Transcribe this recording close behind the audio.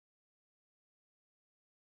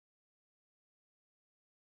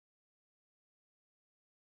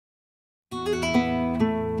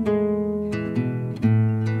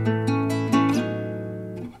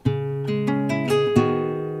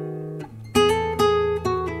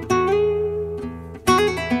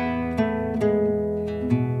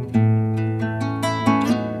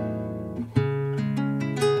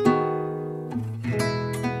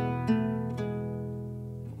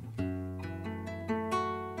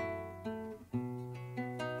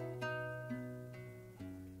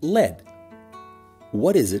Lead.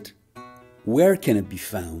 What is it? Where can it be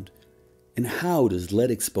found? And how does lead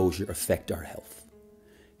exposure affect our health?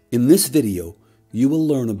 In this video, you will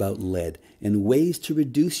learn about lead and ways to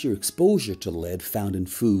reduce your exposure to lead found in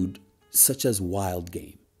food, such as wild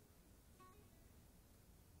game.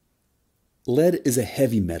 Lead is a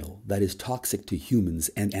heavy metal that is toxic to humans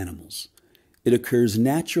and animals. It occurs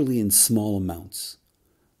naturally in small amounts.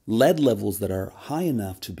 Lead levels that are high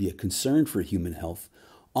enough to be a concern for human health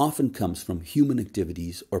often comes from human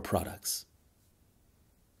activities or products.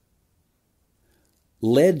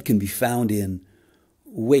 Lead can be found in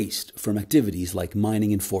waste from activities like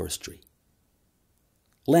mining and forestry,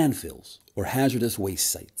 landfills or hazardous waste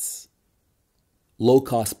sites,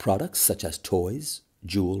 low-cost products such as toys,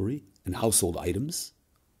 jewelry, and household items,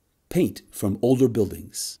 paint from older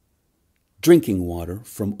buildings, drinking water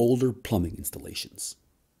from older plumbing installations.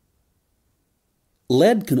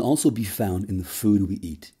 Lead can also be found in the food we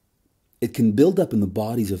eat. It can build up in the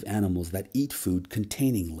bodies of animals that eat food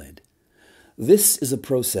containing lead. This is a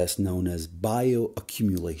process known as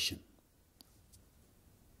bioaccumulation.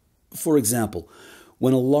 For example,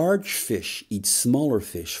 when a large fish eats smaller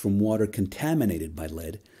fish from water contaminated by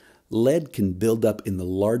lead, lead can build up in the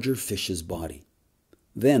larger fish's body.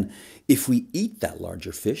 Then, if we eat that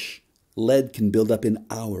larger fish, lead can build up in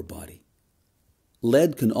our body.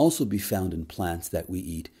 Lead can also be found in plants that we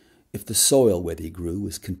eat if the soil where they grew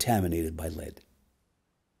is contaminated by lead.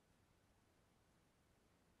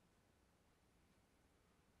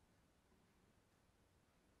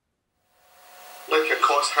 Lead can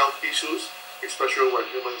cause health issues, especially when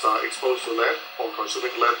humans are exposed to lead or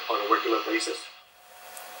consuming lead on a regular basis.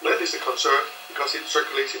 Lead is a concern because it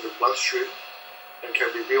circulates in the bloodstream and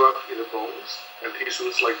can be built up in the bones and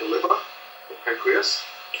tissues like the liver, the pancreas,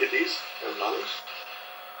 kidneys, and lungs.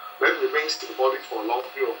 Lead remains in the body for a long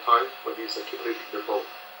period of time when it is accumulated in the bone.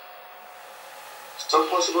 Some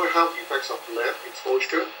possible health effects of lead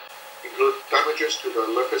exposure include damages to the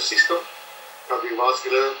nervous system,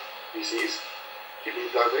 cardiovascular disease, kidney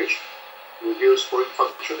damage, reduced brain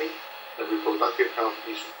functioning, and reproductive health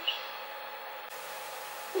issues.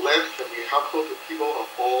 Lead can be harmful to people of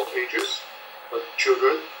all ages, but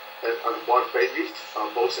children and unborn babies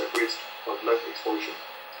are most at risk of lead exposure.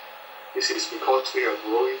 This is because they are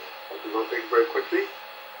growing and developing very quickly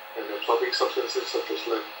and absorbing substances such as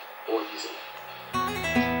lead more easily.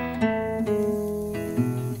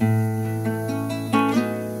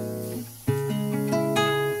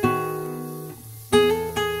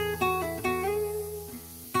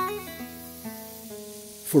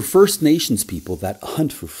 For First Nations people that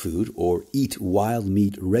hunt for food or eat wild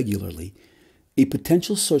meat regularly, a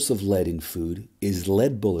potential source of lead in food is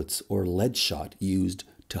lead bullets or lead shot used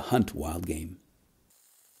to hunt wild game.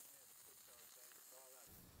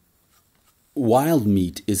 Wild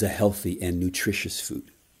meat is a healthy and nutritious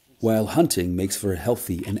food, while hunting makes for a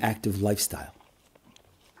healthy and active lifestyle.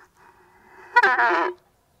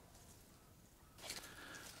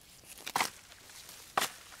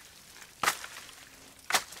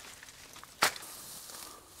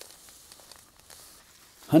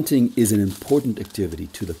 Hunting is an important activity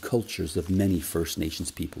to the cultures of many First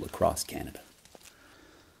Nations people across Canada.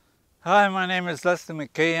 Hi, my name is Leslie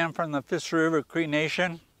McKay. I'm from the Fish River Cree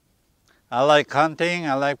Nation. I like hunting.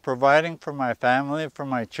 I like providing for my family, for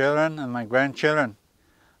my children and my grandchildren.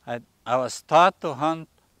 I was taught to hunt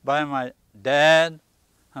by my dad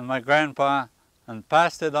and my grandpa and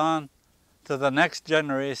passed it on to the next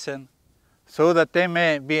generation so that they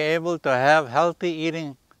may be able to have healthy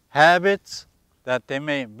eating habits, that they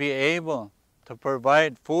may be able to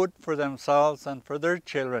provide food for themselves and for their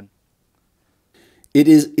children. It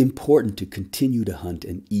is important to continue to hunt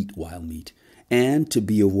and eat wild meat and to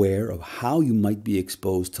be aware of how you might be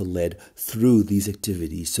exposed to lead through these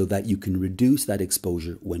activities so that you can reduce that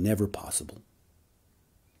exposure whenever possible.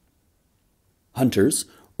 Hunters,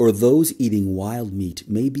 or those eating wild meat,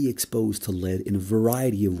 may be exposed to lead in a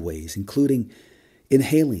variety of ways, including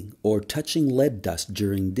inhaling or touching lead dust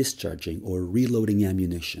during discharging or reloading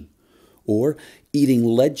ammunition, or eating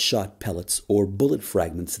lead shot pellets or bullet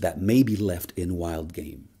fragments that may be left in wild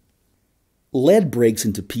game. Lead breaks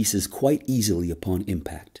into pieces quite easily upon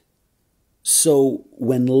impact. So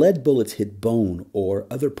when lead bullets hit bone or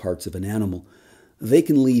other parts of an animal, they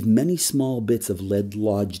can leave many small bits of lead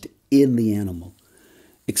lodged in the animal.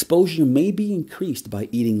 Exposure may be increased by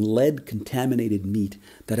eating lead-contaminated meat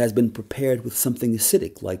that has been prepared with something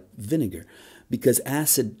acidic like vinegar, because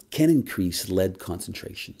acid can increase lead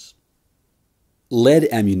concentrations. Lead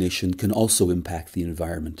ammunition can also impact the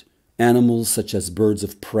environment. Animals such as birds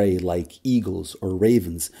of prey like eagles or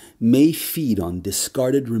ravens may feed on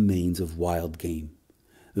discarded remains of wild game.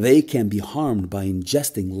 they can be harmed by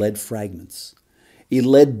ingesting lead fragments. A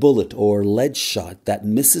lead bullet or lead shot that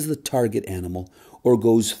misses the target animal or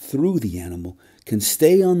goes through the animal can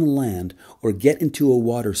stay on the land or get into a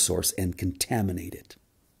water source and contaminate it.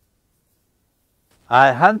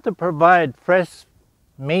 I hunt to provide fresh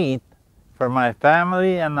meat for my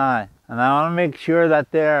family and I want to make sure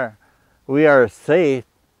that we are safe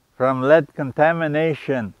from lead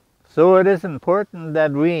contamination. So it is important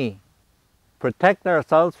that we protect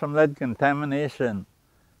ourselves from lead contamination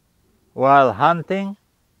while hunting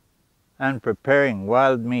and preparing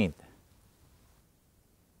wild meat.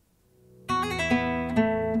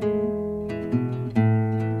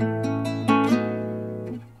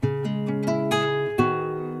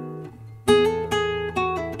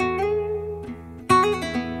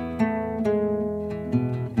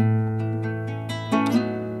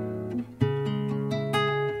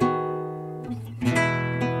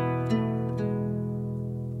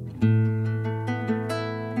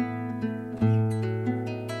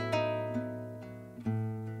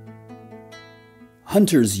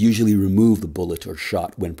 Hunters usually remove the bullet or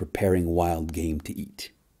shot when preparing wild game to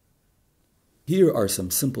eat. Here are some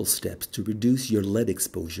simple steps to reduce your lead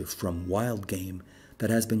exposure from wild game that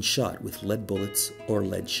has been shot with lead bullets or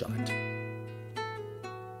lead shot.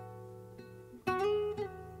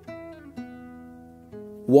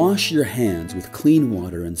 Wash your hands with clean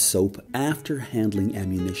water and soap after handling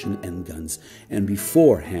ammunition and guns and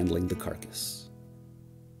before handling the carcass.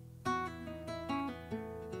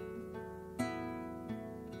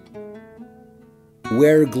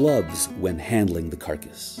 Wear gloves when handling the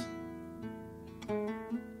carcass.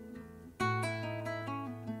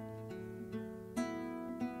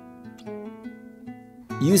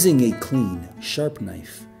 Using a clean, sharp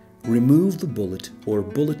knife, remove the bullet or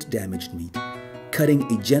bullet-damaged meat, cutting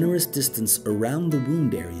a generous distance around the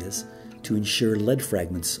wound areas to ensure lead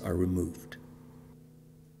fragments are removed.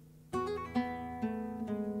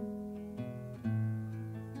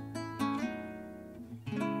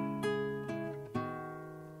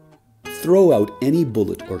 Throw out any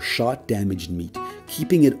bullet or shot-damaged meat,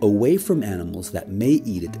 keeping it away from animals that may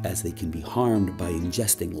eat it as they can be harmed by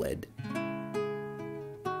ingesting lead.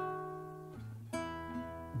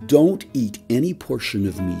 Don't eat any portion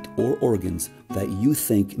of meat or organs that you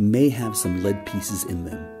think may have some lead pieces in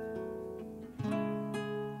them.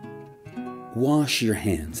 Wash your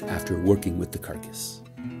hands after working with the carcass.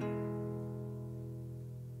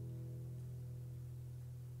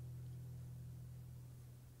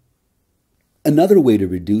 Another way to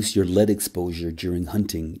reduce your lead exposure during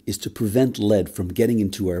hunting is to prevent lead from getting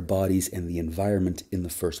into our bodies and the environment in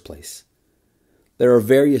the first place. There are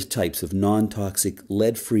various types of non-toxic,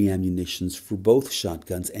 lead-free ammunitions for both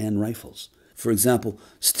shotguns and rifles. For example,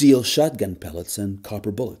 steel shotgun pellets and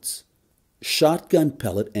copper bullets. Shotgun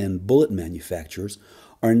pellet and bullet manufacturers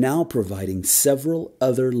are now providing several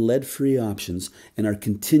other lead-free options and are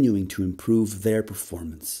continuing to improve their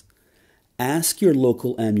performance. Ask your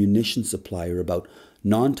local ammunition supplier about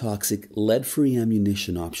non-toxic, lead-free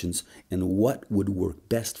ammunition options and what would work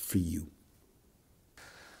best for you.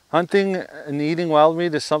 Hunting and eating wild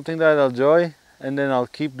meat is something that I'll enjoy and then I'll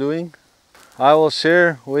keep doing. I will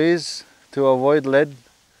share ways to avoid lead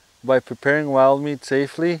by preparing wild meat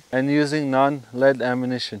safely and using non-lead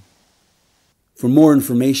ammunition. For more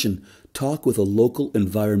information, talk with a local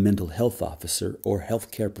environmental health officer or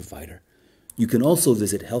healthcare provider. You can also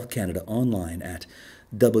visit Health Canada online at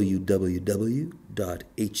www.hcsc.gc.ca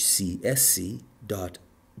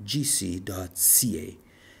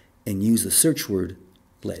and use the search word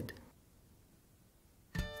lead.